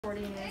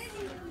Sorting is.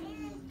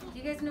 Do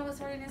you guys know what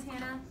sorting is,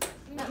 Hannah?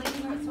 Bentley, do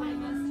you know what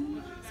sorting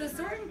is? So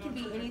sorting can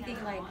be anything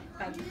like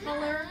by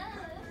color,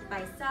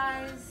 by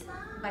size,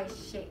 by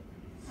shape.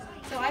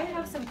 So I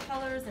have some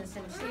colors and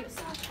some shapes.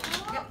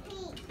 Yep.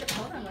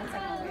 Hold on one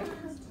second.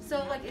 Okay.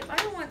 So like if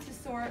I want to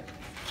sort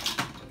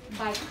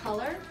by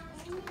color,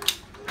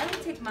 I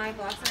would take my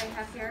box that I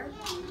have here.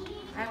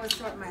 I would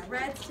sort my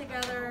reds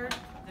together.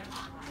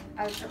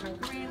 I would sort my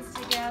greens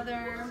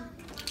together.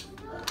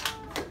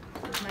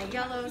 My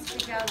yellows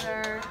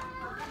together,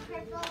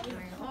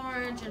 my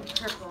orange and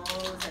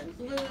purples and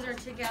blues are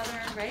together,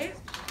 right?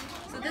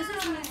 So this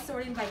is me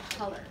sorting by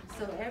color.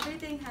 So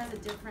everything has a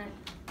different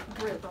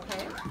group,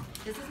 okay?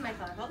 This is my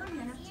color. Hold on,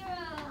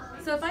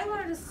 Hannah. So if I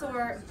wanted to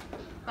sort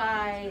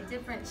by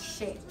different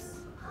shapes,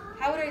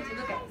 how would I do?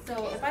 Look at it.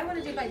 So if I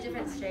want to do by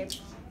different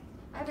shapes,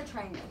 I have a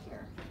triangle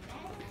here.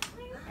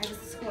 I have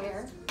a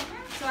square.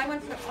 So I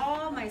want to put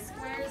all my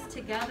squares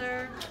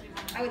together.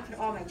 I would put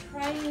all my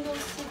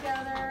triangles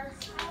together.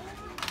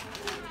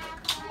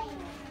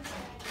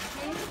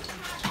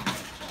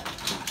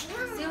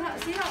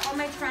 See how all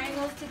my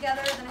triangles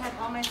together, then I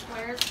have all my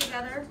squares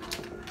together?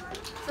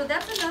 So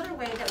that's another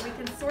way that we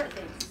can sort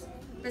things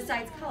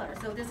besides color.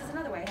 So this is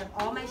another way. I have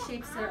all my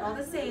shapes that are all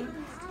the same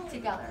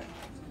together.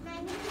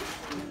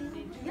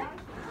 Yeah.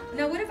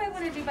 Now what if I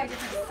want to do by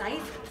different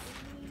sizes?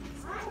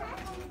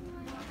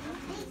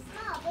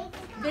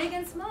 Big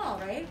and small,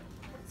 right?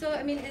 So,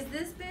 I mean, is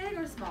this big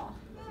or small?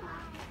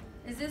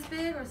 Is this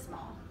big or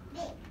small?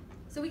 Big.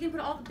 So we can put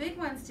all the big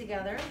ones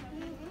together,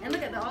 and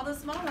look at all the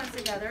small ones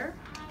together,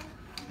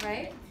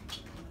 right?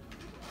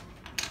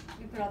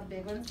 We put all the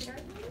big ones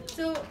together.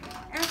 So,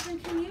 Ashton,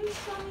 can you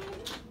show me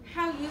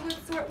how you would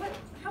sort?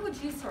 How would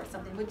you sort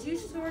something? Would you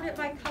sort it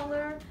by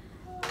color,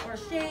 or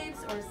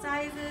shapes, or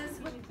sizes?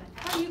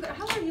 How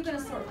are you going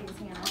to sort these,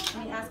 Hannah?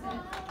 Let me ask them.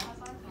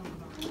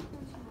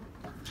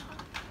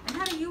 And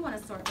how do you want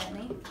to sort,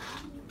 Bentley?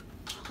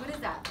 What is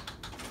that?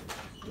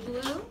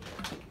 Blue?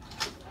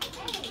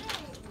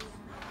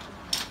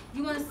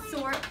 You want to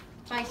sort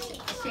by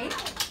shape?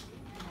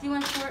 Do you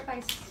want to sort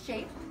by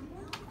shape?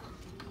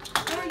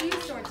 How are you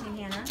sorting,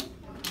 Hannah?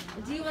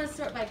 Do you want to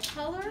sort by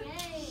color,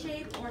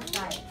 shape, or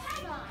size?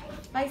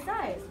 By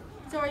size.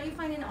 So are you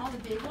finding all the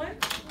big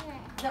ones?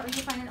 Is that where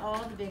you're finding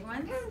all the big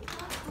ones?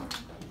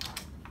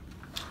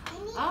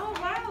 Oh,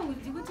 wow.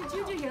 What did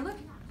you do here? Look.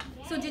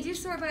 So did you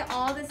sort by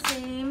all the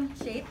same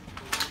shape?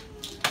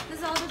 This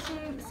is all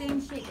the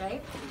same shape,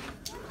 right?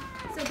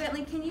 So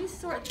Bentley, can you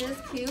sort this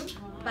cube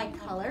by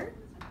color?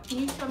 Can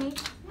you show me?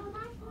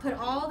 Put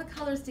all the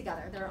colors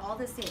together. They're all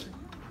the same.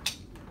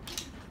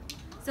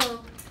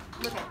 So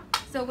look at.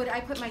 So would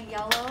I put my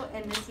yellow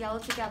and this yellow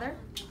together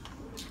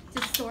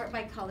to sort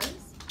by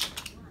colors?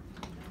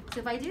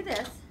 So if I do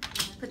this,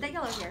 put that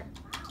yellow here,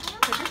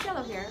 put this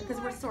yellow here because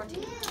we're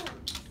sorting,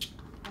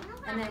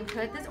 and then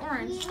put this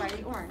orange by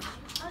the orange.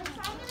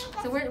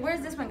 So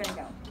where's this one going to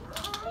go?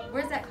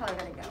 Where's that color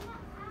going to go?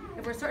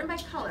 If we're sorting by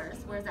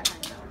colors, where's that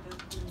going to go?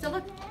 So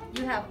look,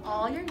 you have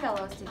all your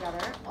yellows together,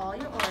 all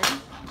your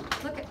orange.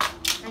 Look at,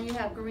 and you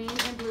have green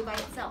and blue by